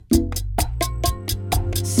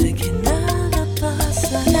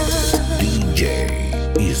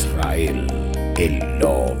el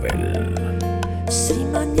Lobel. Si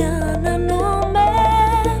mañana no me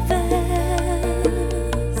ves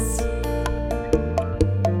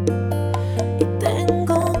y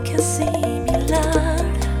tengo que asimilar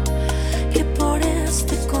que por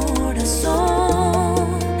este corazón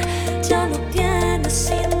ya no tienes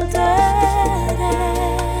interés,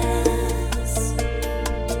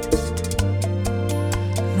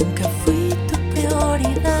 nunca fui tu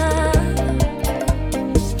prioridad.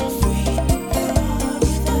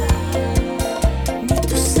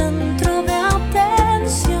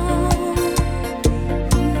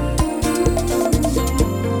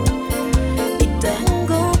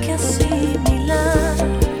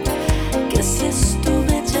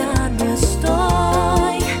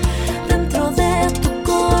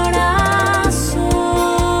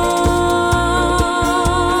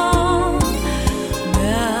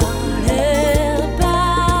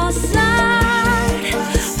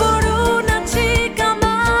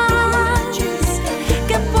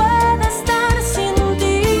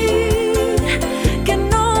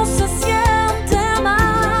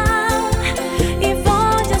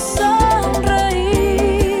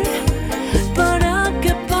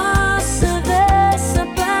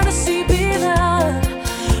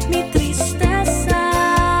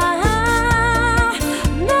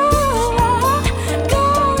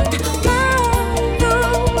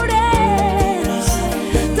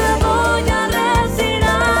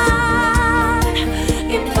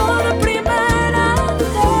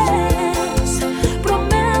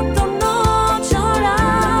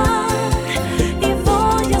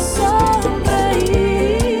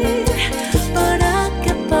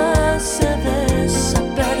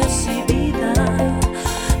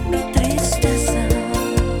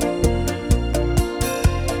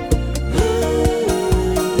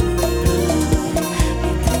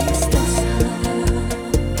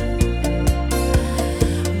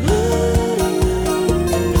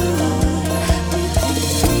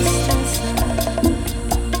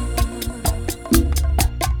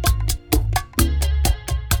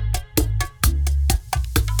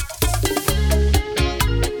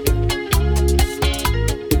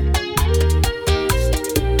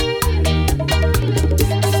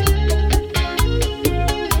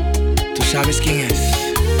 ¿Sabes quién es?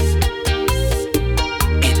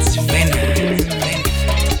 It's Vena.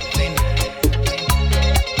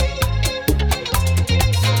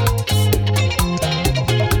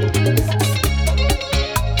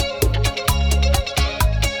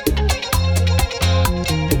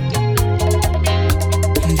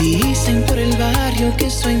 Dicen por el barrio que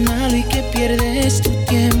soy malo y que pierdes tu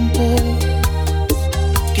tiempo,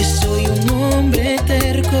 que soy un hombre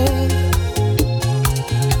terco.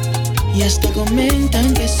 Y hasta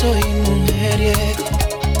comentan que soy mujeriego,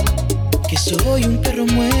 que soy un perro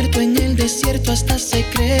muerto en el desierto, hasta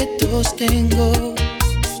secretos tengo.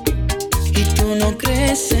 Y tú no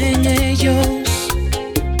crees en ellos,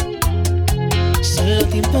 solo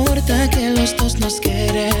te importa que los dos nos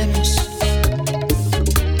queremos.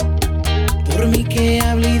 Por mí que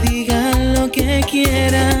hable y digan lo que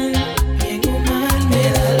quieran, bien o mal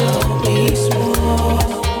me da lo mismo.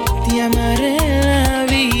 Te amaré la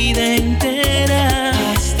vida entera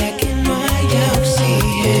hasta que no haya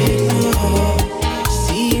oxígeno.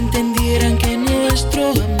 Si entendieran que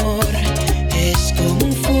nuestro amor es como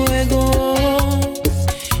un fuego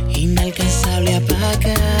inalcanzable a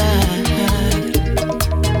apagar.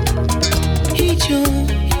 Y yo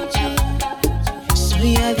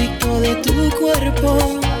soy adicto de tu cuerpo,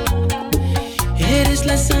 eres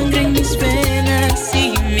la sangre en mis venas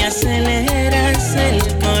y me aceleras el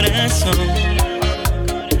corazón.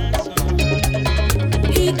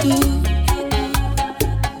 Y tú,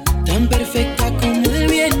 tan perfecta como el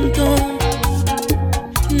viento,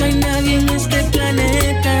 no hay nadie en este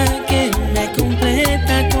planeta que me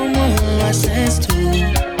completa como lo haces tú.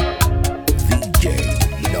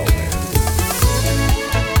 DJLOBELSD.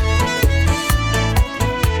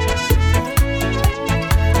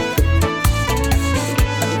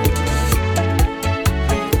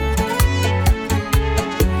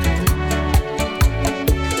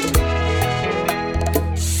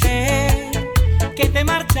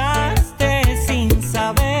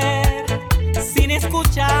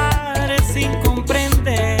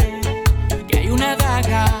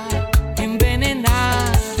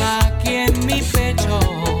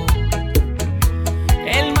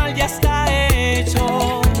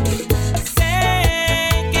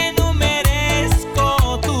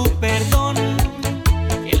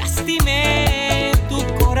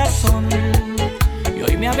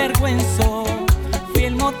 Fui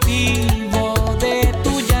el motivo de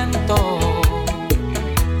tu llanto,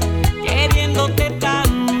 queriendo queriéndote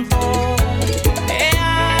tanto. Te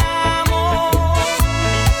amo,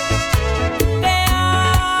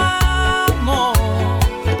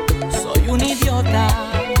 soy un idiota,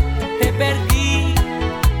 te perdí,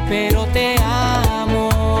 pero te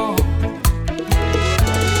amo.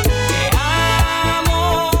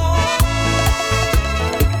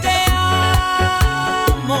 Te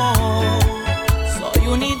amo, soy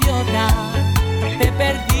un idiota, te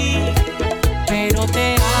perdí, pero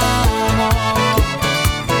te amo.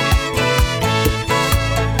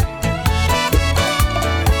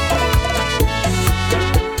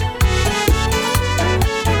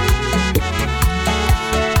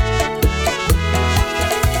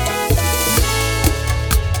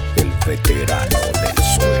 El veterano del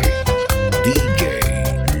swing, DJ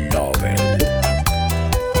Lobel.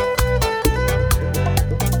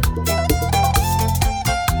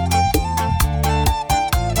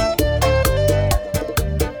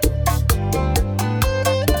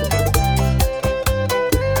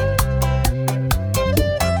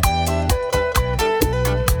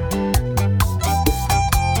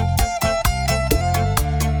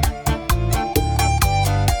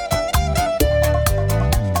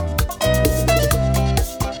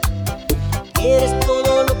 Eres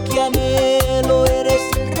todo lo que anhelo, eres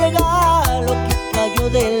el regalo que cayó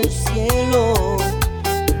del cielo.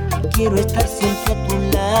 Quiero estar siempre a tu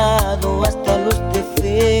lado, hasta los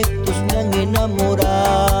defectos me han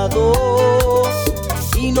enamorado.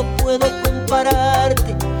 Y no puedo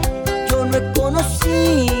compararte, yo no he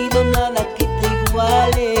conocido nada que te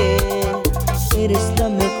iguale. Eres la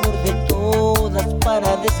mejor de todas,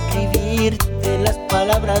 para describirte las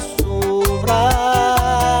palabras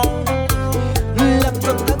sobran. La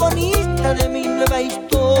protagonista de mi nueva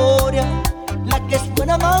historia, la que es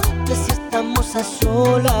buena amante si estamos a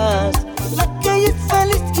solas, la que es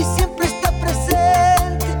feliz y siempre está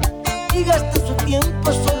presente y gasta su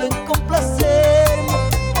tiempo solo en complacerme.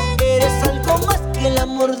 Eres algo más que el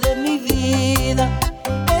amor de mi vida,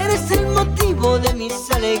 eres el motivo de mis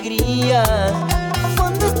alegrías.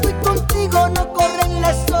 Cuando estoy contigo no corren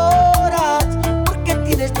las horas, porque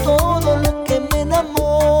tienes todo lo que me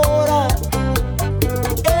enamora.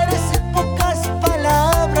 Eres en pocas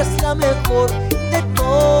palabras la mejor de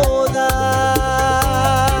todas.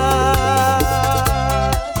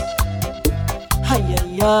 Ay,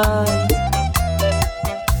 ay, ay.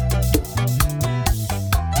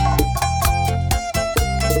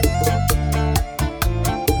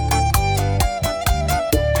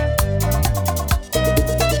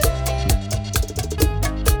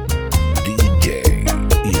 DJ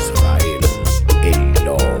Israel, el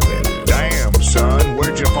Lobel. Damn, son,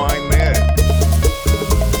 where'd you find that?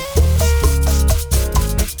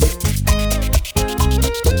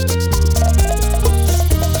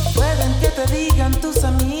 Pueden que te digan tus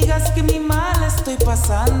amigas que mi mal estoy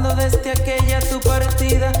pasando desde aquella tu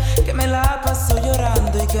partida, que me la paso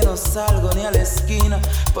llorando y que no salgo ni a la esquina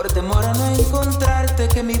por temor a no encontrarte,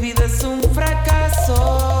 que mi vida es un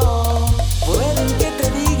fracaso. Pueden que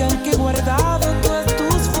te digan que he guardado todas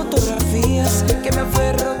tus fotografías, que me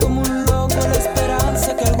aferro como un loco a la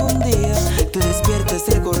esperanza que algún día te despiertes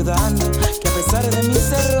recordando que a pesar de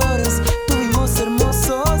mis errores tuvimos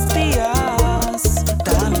hermosos días.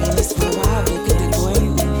 También es probable que te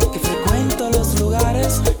cuente que frecuento los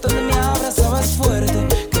lugares donde me abrazabas fuerte,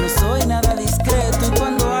 que no soy nada discreto y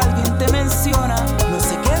cuando alguien te menciona no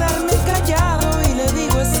sé quedarme callado y le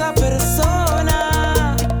digo a esa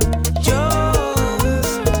persona: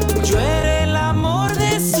 yo era el amor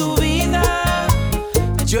de su vida,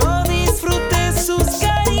 yo disfruté sus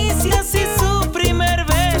caricias y su primer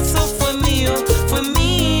beso fue mío, fue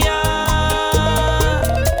mío.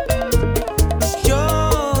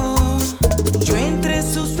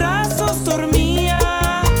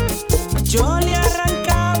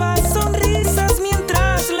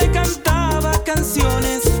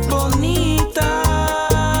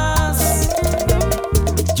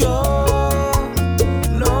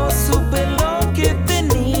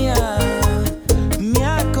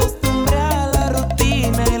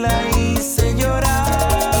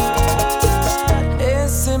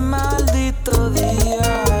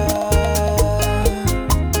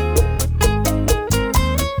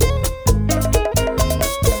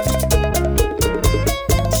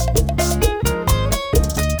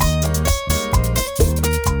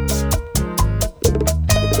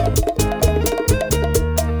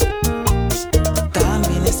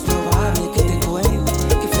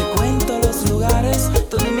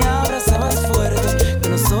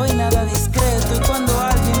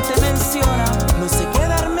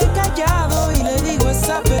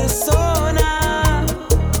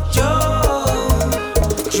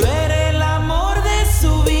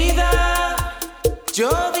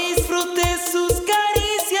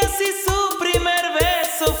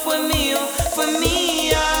 fue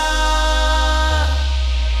mía.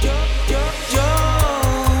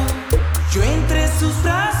 Yo entre sus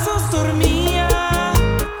brazos dormía.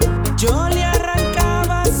 Yo le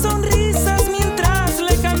arrancaba sonrisas mientras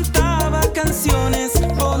le cantaba canciones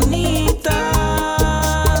bonitas.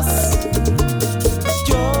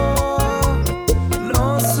 Yo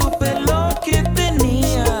no supe lo que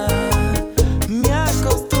tenía. Me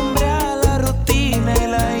acostumbré a la rutina y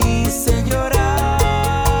la hice llorar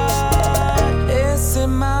ese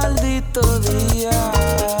maldito día.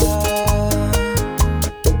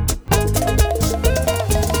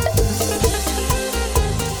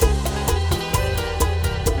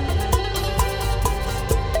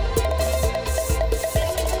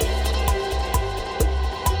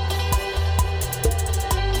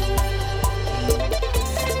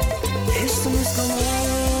 Esto no es como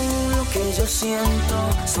lo que yo siento,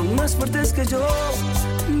 son más fuertes que yo.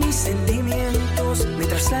 Mis sentimientos me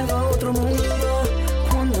traslado a otro mundo.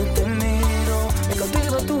 Cuando te miro, me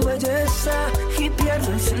cautiva tu belleza y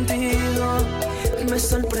pierdo el sentido. Me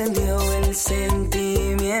sorprendió el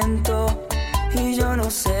sentimiento y yo no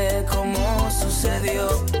sé cómo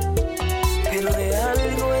sucedió, pero de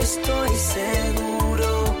algo estoy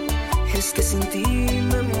seguro, es que sin ti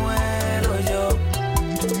me muero yo.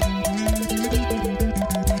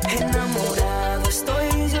 Enamorado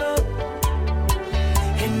estoy yo,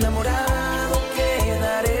 enamorado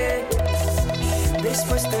quedaré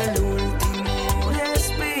después del último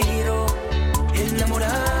respiro.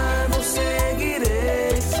 Enamorado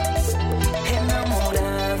seguiré,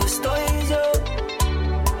 enamorado estoy yo,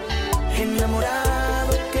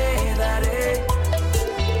 enamorado quedaré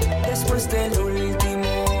después del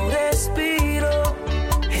último respiro.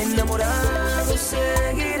 Enamorado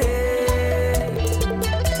seguiré.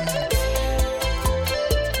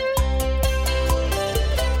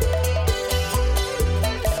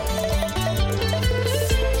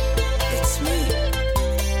 It's me,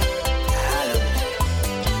 Adam,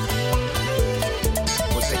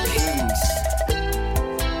 with the Kings,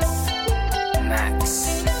 Max,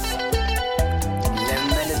 La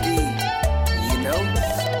Melody, you know.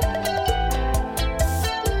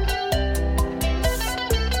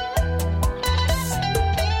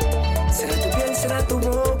 Será tu piel, será tu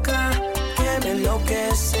boca que me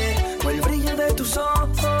enloquece, o el brillo de tus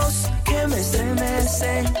ojos que me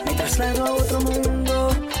estremece. Me traslado a otro mundo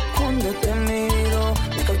cuando te miro.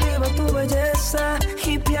 Me cautiva tu belleza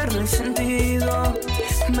y pierdo el sentido.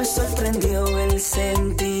 Me sorprendió el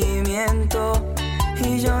sentimiento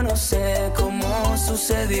y yo no sé cómo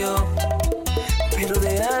sucedió, pero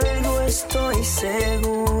de algo estoy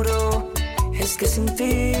seguro, es que sin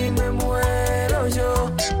ti me muero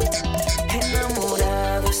yo.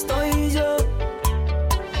 Enamorado estoy yo,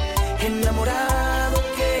 enamorado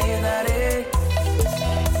quedaré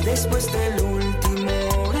después del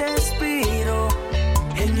último respiro.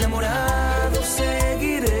 Enamorado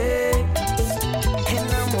seguiré,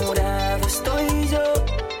 enamorado estoy yo,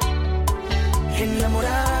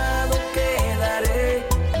 enamorado quedaré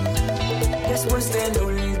después del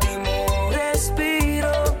último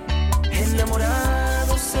respiro.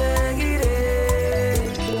 Enamorado seguiré.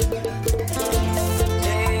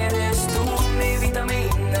 Eres tú mi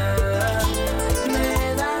vitamina, me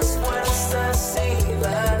das fuerzas y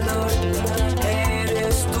valor.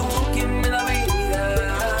 Eres tú quien me da vida,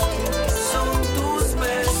 son tus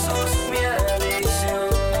besos mi adicción.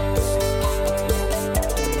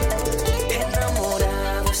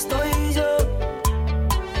 Enamorado estoy yo,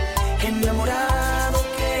 enamorado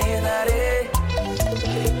quedaré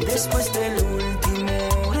después del último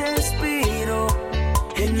respiro.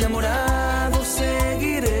 Enamorado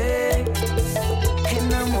seguiré,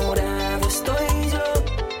 enamorado estoy yo,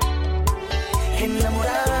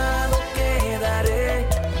 enamorado quedaré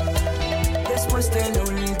después del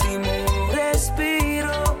último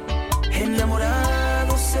respiro.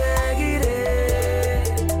 Enamorado seguiré.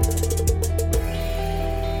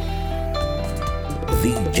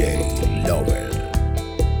 DJ Lobel.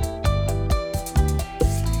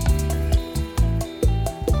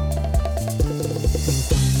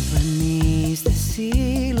 En mis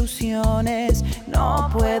desilusiones no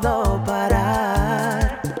puedo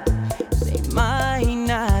parar de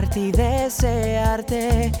imaginarte y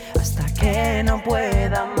desearte hasta que no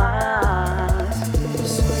pueda más.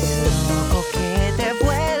 Soy el loco que te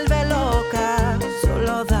vuelve loca,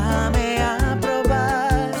 solo dame a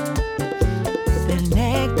probar del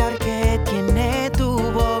néctar que tiene tu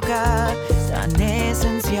boca tan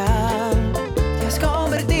esencial. Te has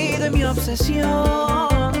convertido en mi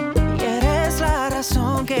obsesión y eres la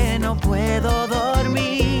razón que no puedo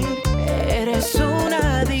dormir. Eres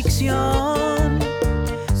una adicción,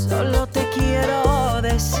 solo te quiero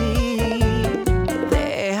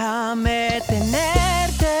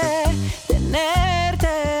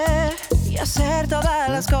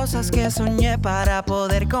soñé para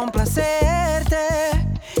poder complacerte.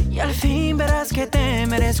 Y al fin verás que te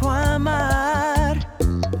merezco amar.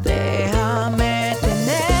 Déjame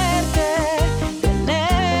tenerte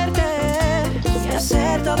y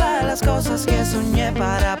hacer todas las cosas que soñé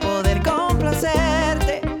para poder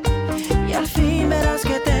complacerte. Y al fin verás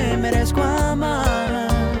que te merezco amar.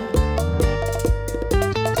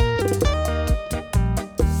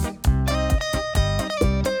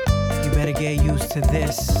 You better get used to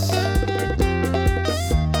this.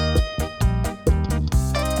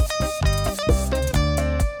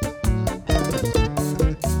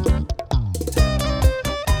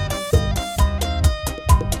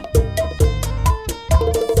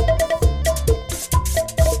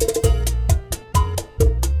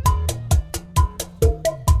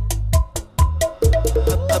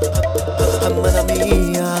 Amada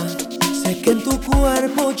mía, sé que en tu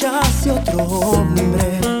cuerpo yace otro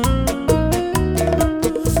hombre,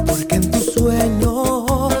 porque en tus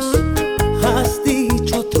sueños has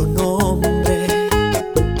dicho otro nombre.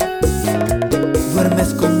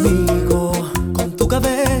 Duermes conmigo, con tu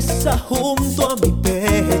cabeza junto a mi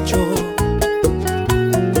pecho,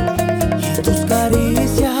 y tus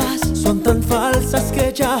caricias son tan falsas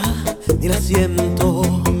que ya ni las siento.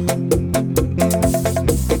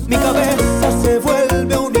 Mi cabeza se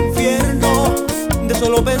vuelve un infierno de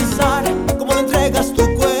solo pensar cómo le entregas tu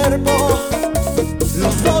cuerpo.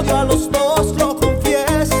 Los odio a los dos, lo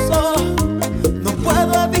confieso. No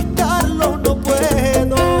puedo evitarlo, no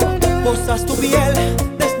puedo. Posas tu piel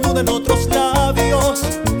desnuda en otros labios,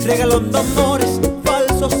 regalando amores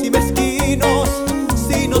falsos y mezquinos.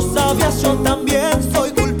 Si no sabías, yo también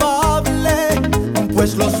soy culpable,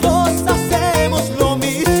 pues los dos hacemos lo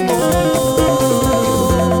mismo.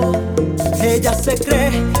 Ella se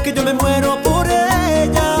cree que yo me muero por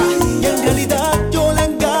ella, y en realidad yo la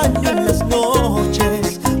engaño en las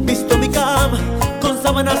noches. Visto mi cama con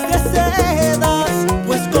sábanas de sedas,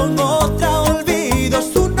 pues con otra olvido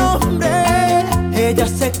su nombre. Ella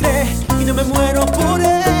se cree y no me muero por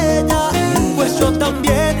ella, pues yo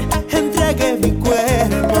también entregué mi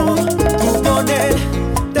cuerpo. Tú con él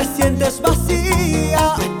te sientes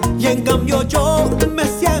vacía, y en cambio yo me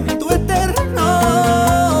siento eterno.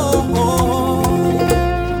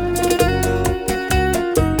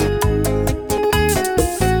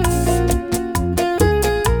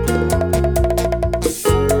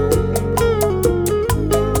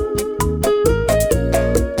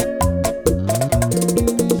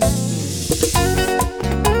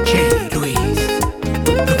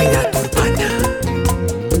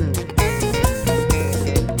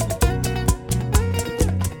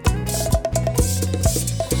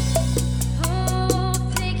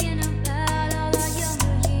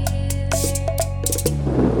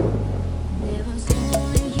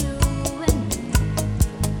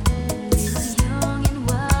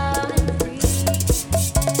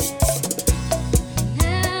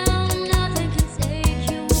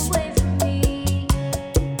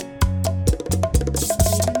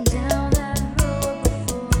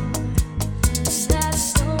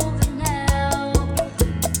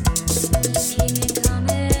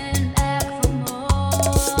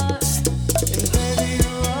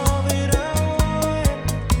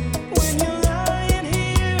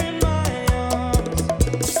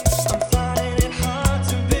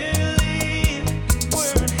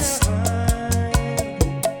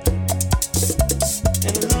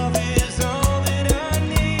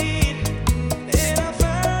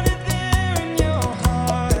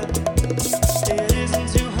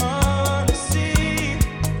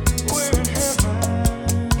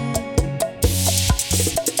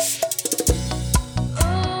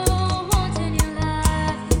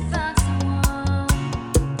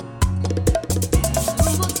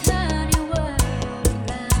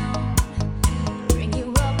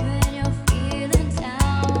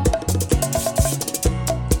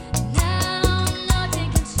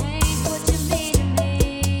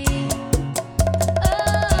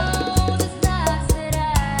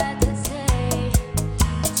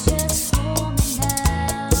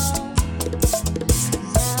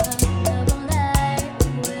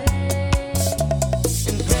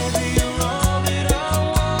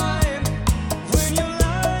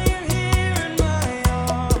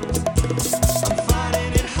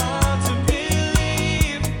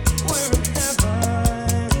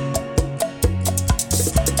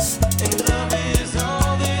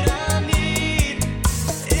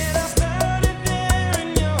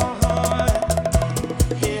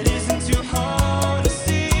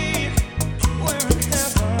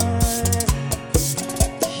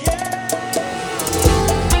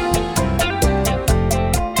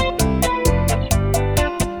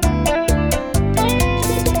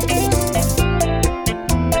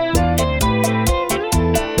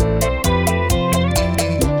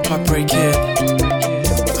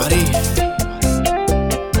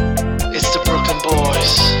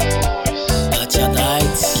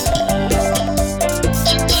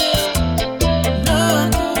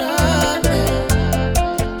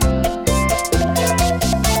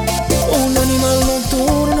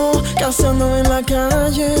 la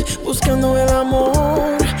calle buscando el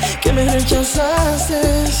amor que me rechazaste.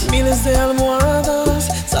 Miles de almohadas,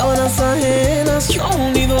 sábanas ajenas, yo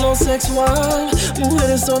un ídolo sexual,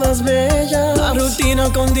 mujeres todas bellas. La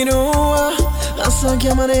rutina continúa hasta que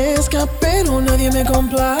amanezca, pero nadie me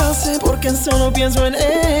complace porque solo pienso en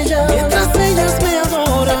ella. Mientras ellas me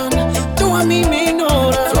adoran, tú a mí me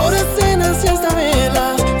ignoras. Flores, cenas y hasta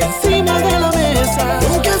velas encima de la mesa.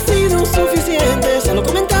 Nunca ha sido suficiente, solo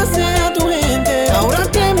comentaste a tu gente. Ahora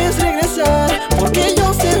temes regresar porque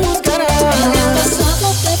yo sé buscará. En el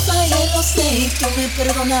pasado te fallé, lo sé, y tú me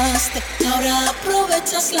perdonaste. Ahora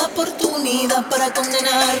aprovechas la oportunidad para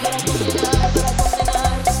condenarme.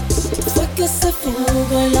 Fue que se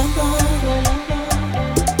fugó el amor.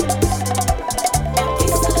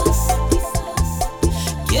 Quizás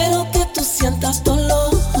quiero que tú sientas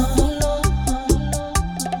dolor.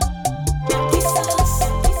 Quizás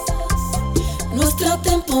nuestra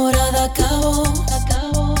temporada acabó.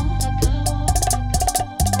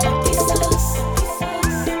 Quizás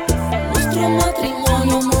nuestro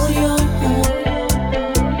matrimonio murió.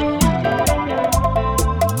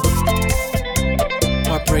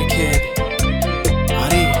 Heartbreak Kid,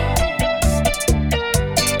 Ari,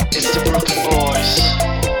 It's the Broken Boys.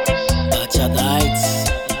 Bachata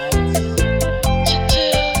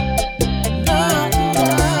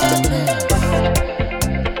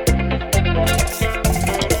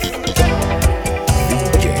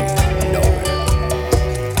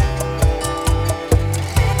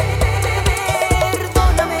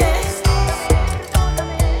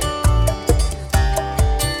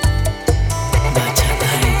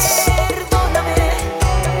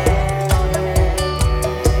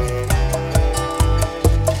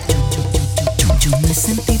Yo me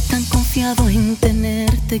sentí tan confiado en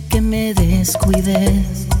tenerte que me descuidé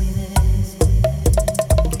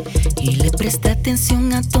y le presté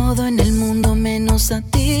atención a todo en el mundo menos a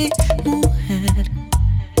ti, mujer.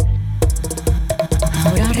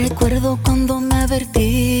 Ahora recuerdo cuando me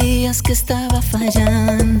advertías que estaba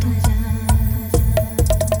fallando.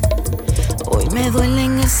 Hoy me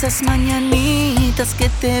duelen esas mañanitas que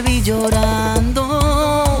te vi llorando.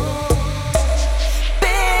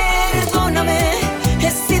 Perdóname, he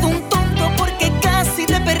sido un tonto porque casi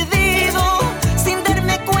te he perdido. Sin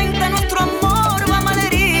darme cuenta nuestro amor va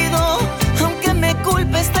malherido. Aunque me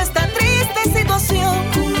culpes de esta triste situación,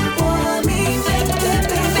 culpo a mi mente.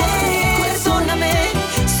 Perdóname,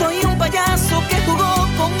 soy un payaso que jugó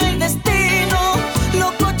con el destino.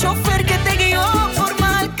 Loco chofer que te guió por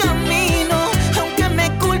mal camino. Aunque me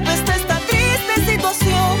culpes de esta triste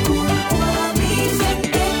situación, culpo a mi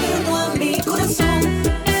mente pero no a mi corazón.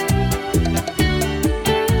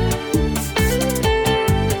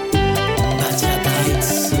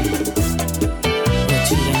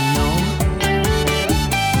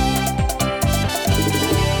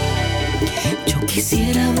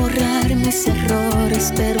 Quisiera borrar mis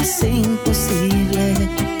errores, pero es imposible.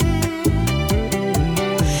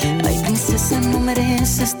 Ay, princesa, no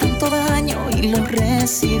mereces tanto daño y lo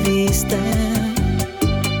recibiste.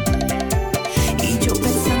 Y yo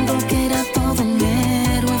pensando que era todo un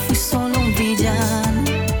héroe, fui solo un villano.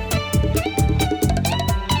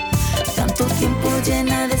 Tanto tiempo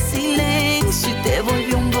llena de silencio y te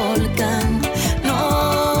volvió un volcán.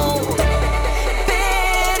 No,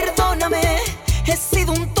 perdóname. He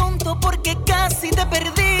sido un tonto porque casi te he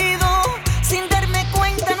perdido. Sin darme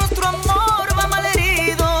cuenta nuestro amor va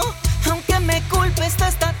malherido. Aunque me culpes de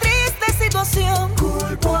esta triste situación,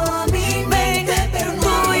 culpo a mi mente pero no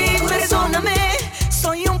a mi corazón. Perdóname,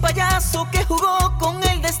 soy un payaso que jugó con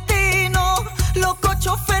el destino. Loco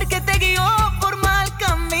chofer que te guió por mal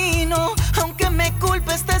camino. Aunque me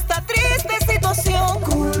culpes de esta triste situación,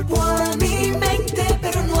 culpo a mi mente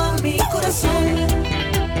pero no a mi corazón.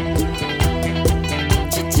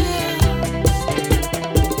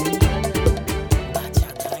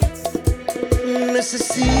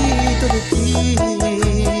 Necesito de ti,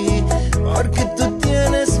 porque tú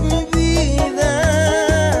tienes mi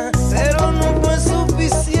vida, pero no fue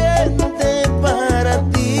suficiente para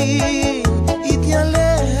ti y te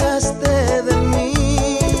alejaste de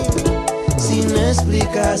mí sin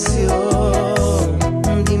explicación.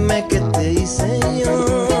 Dime qué te hice yo,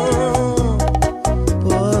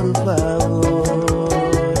 por favor,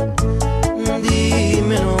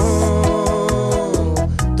 dímelo.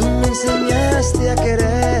 Tú me enseñaste a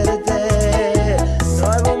quererte, no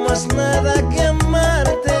hago más nada que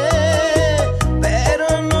amarte,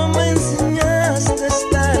 pero no me enseñaste a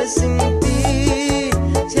estar sin ti.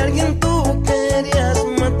 Si alguien tú querías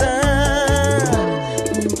matar,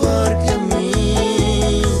 porque a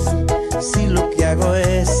mí, si lo que hago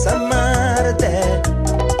es amarte,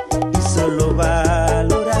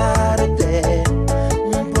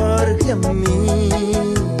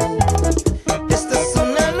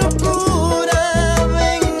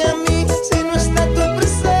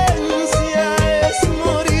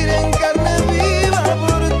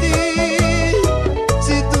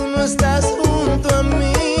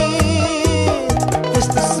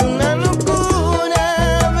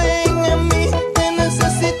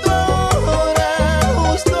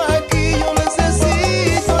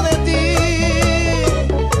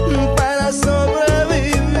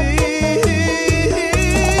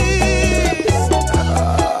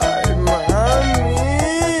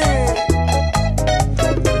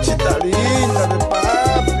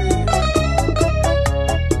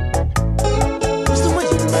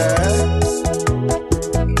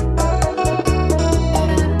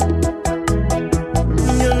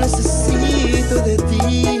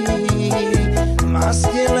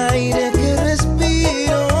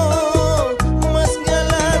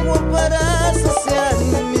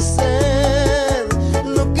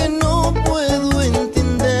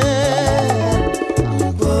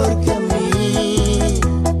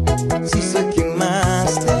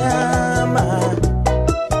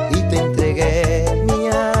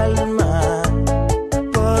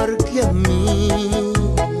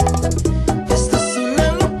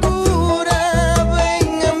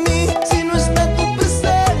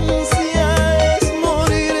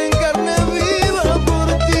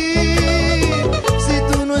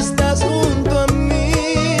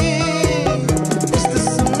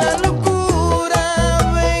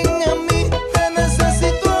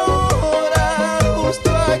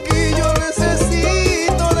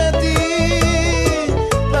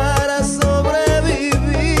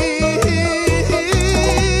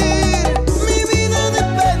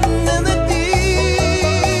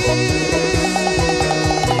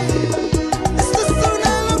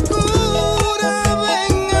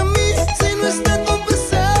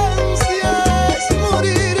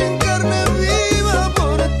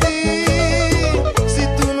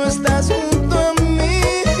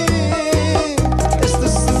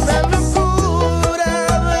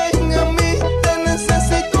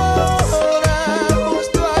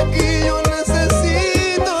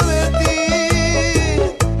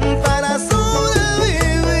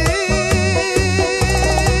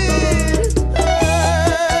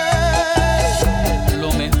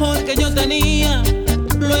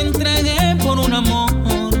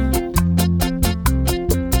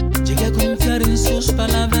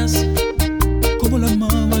 palabras como la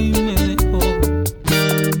amaba y me dejó.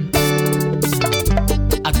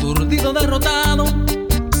 Aturdido, derrotado,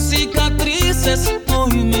 cicatrices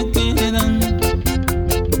hoy me quedan.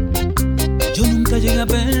 Yo nunca llegué a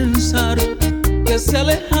pensar que se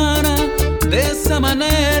alejara de esa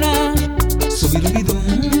manera. Subir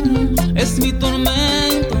bidón es mi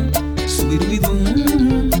tormento. Subir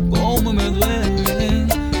bidón, cómo me duele.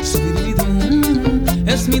 Subir bidón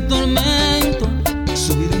es mi tormento.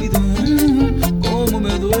 Subir bidón, cómo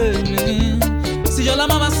me duele. Si yo la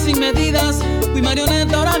amaba sin medidas, fui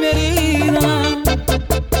marioneta, ahora mi herida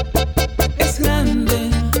es grande,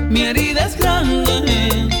 mi herida es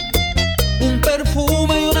grande. Un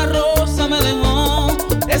perfume y una rosa me dejó.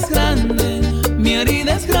 Es grande, mi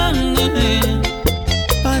herida es grande.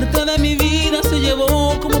 Parte de mi vida se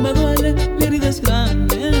llevó, como me duele, mi herida es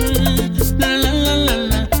grande. La la la la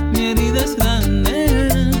la, mi herida es grande.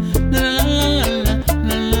 La la la la la,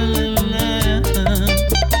 la la la la.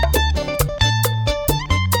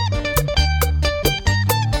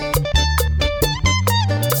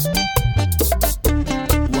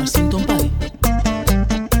 Washington Party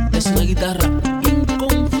es una guitarra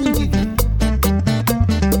inconfundible.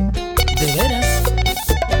 De veras.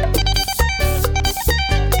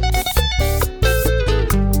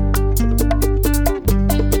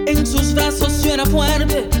 En sus brazos yo era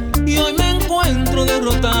fuerte y hoy me encuentro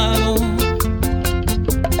derrotado,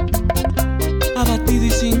 abatido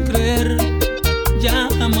y sin creer ya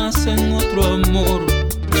jamás en otro amor.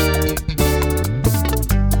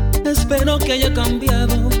 Espero que haya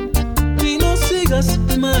cambiado y no sigas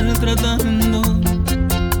maltratando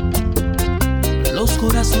los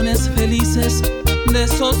corazones felices. De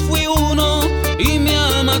esos fui uno y me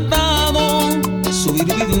ha matado. Subir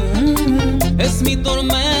bidón es mi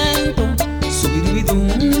tormento. Subir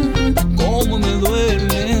bidón, cómo me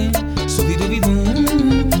duele. Subir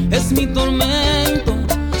bidón es mi tormento.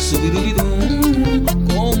 Subir bidón,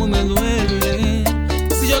 cómo me duele.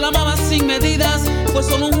 Si yo la amaba sin medidas, fue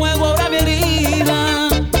solo un juego, ahora mi herida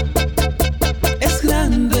es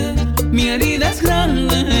grande, mi herida es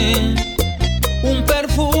grande. Un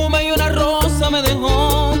perfume y una rosa me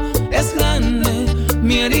dejó. Es grande,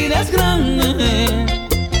 mi herida es grande.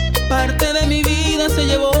 Parte de mi vida se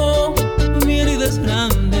llevó, mi herida es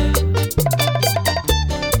grande.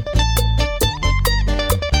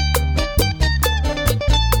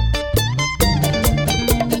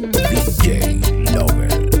 DJ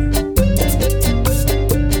Lover.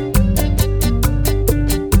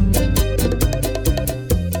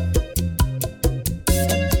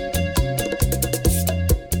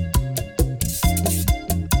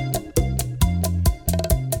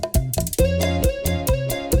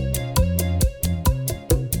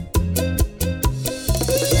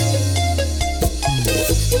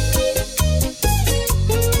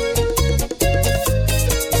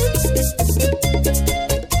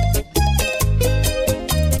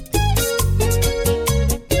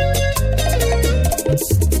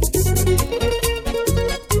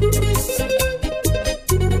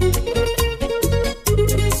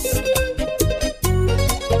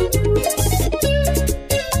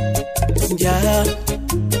 Ya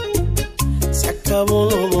se acabó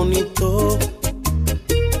lo bonito,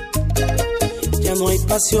 ya no hay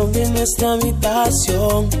pasión en nuestra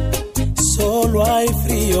habitación, solo hay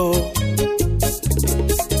frío.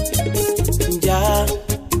 Ya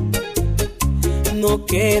no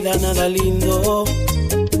queda nada lindo,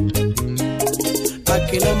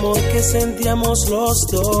 aquel amor que sentíamos los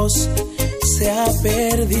dos se ha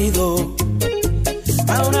perdido.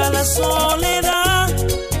 Ahora la soledad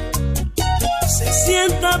se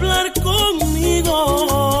sienta a hablar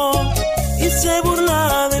conmigo y se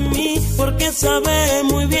burla de mí porque sabe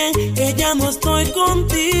muy bien que ya no estoy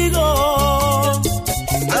contigo.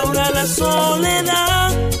 Ahora la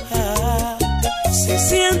soledad se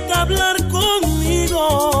sienta a hablar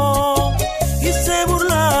conmigo y se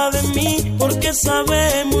burla de mí porque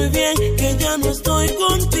sabe muy bien que ya no estoy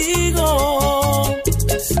contigo.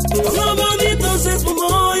 Todo lo bonito se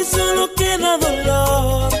esfumó y solo queda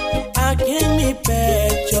dolor aquí en mi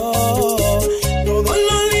pecho. Todo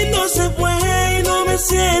lo lindo se fue y no me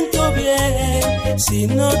siento bien si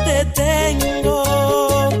no te tengo.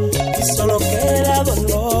 Y solo queda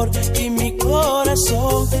dolor y mi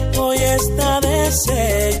corazón hoy está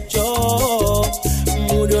deshecho.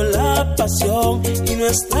 Murió la pasión y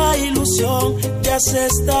nuestra ilusión ya se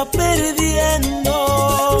está perdiendo.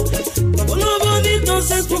 Todo lo bonito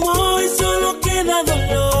se esfumó y solo queda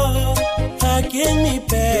dolor aquí en mi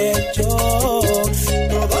pecho.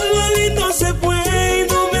 Todo lo lindo se fue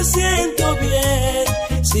y no me siento bien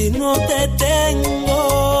si no te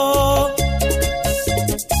tengo.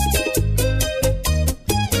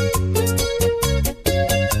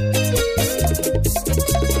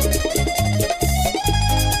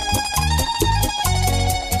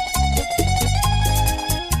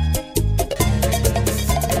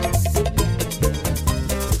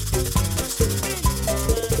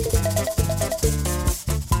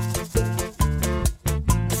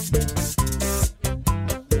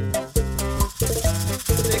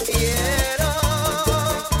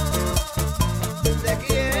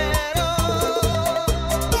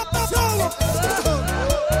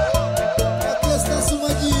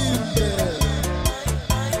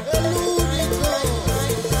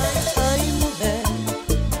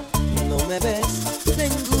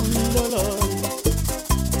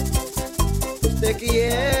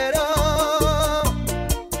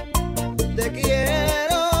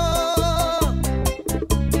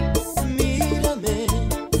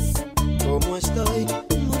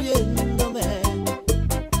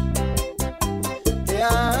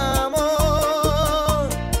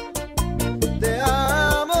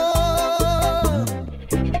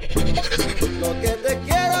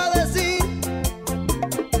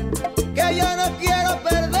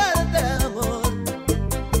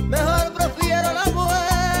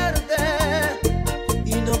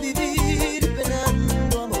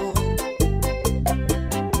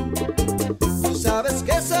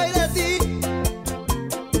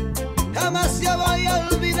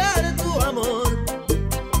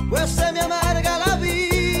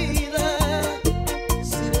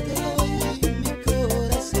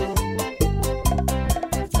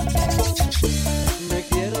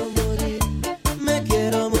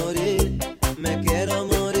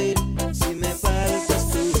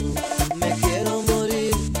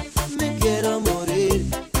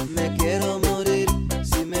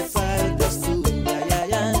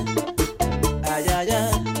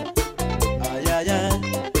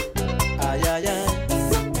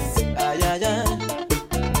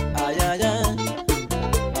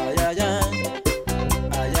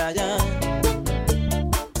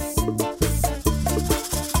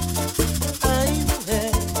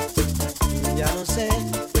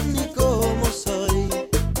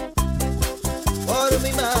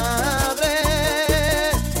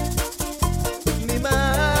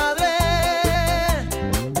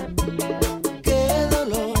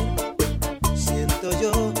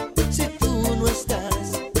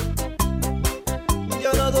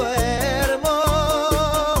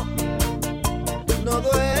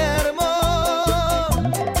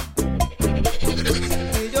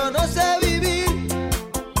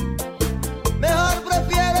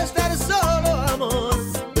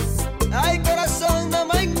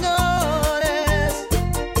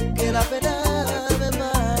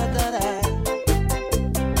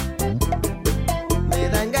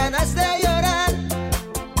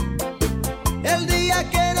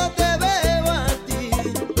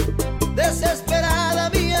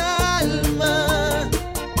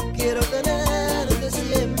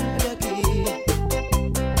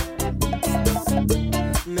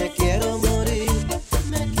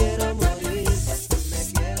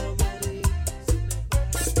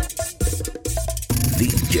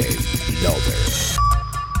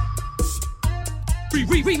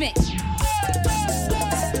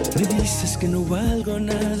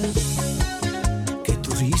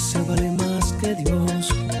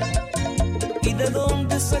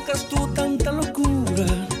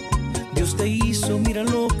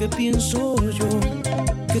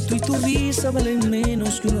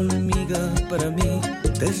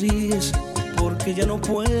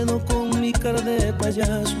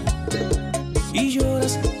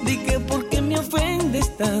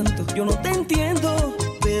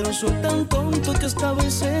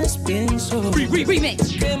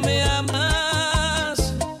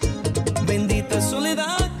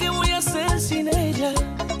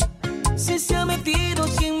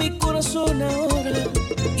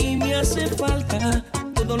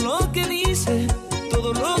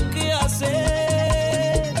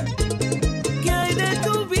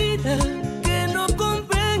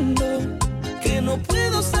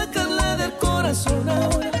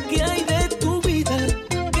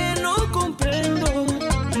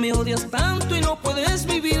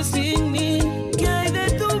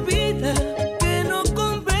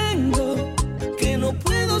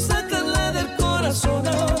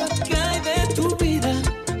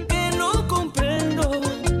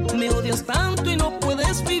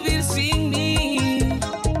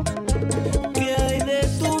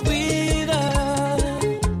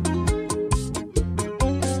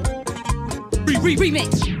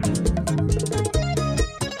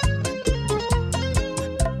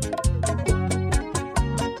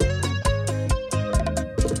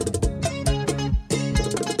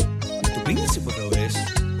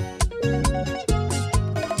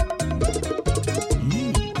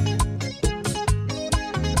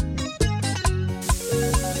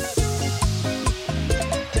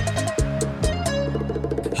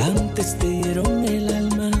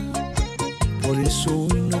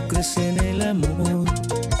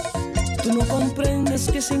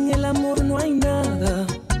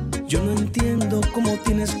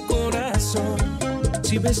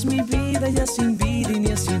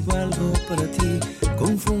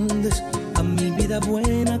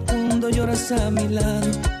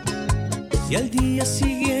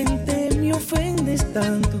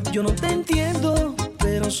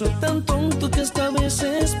 soy tan tonto que hasta a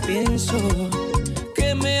veces pienso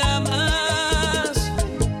que me amas.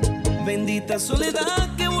 Bendita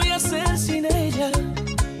soledad, ¿qué voy a hacer sin ella?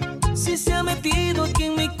 Si se ha metido aquí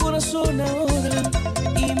en mi corazón ahora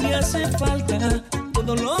y me hace falta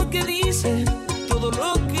todo lo que dice, todo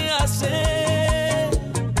lo que hace.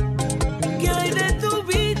 ¿Qué hay de tu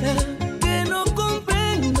vida que no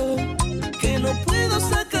comprendo? Que no puedo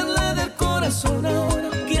sacarla del corazón ahora.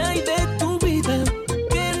 ¿Qué hay de tu vida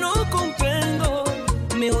que no comprendo?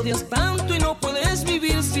 Me odias tanto y no puedes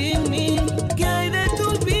vivir sin mí. ¿Qué hay de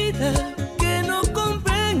tu vida que no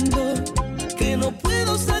comprendo? Que no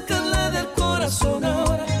puedo sacarla del corazón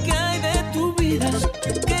ahora. ¿Qué hay de tu vida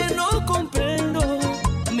que no comprendo?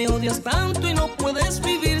 Me odias tanto y no puedes vivir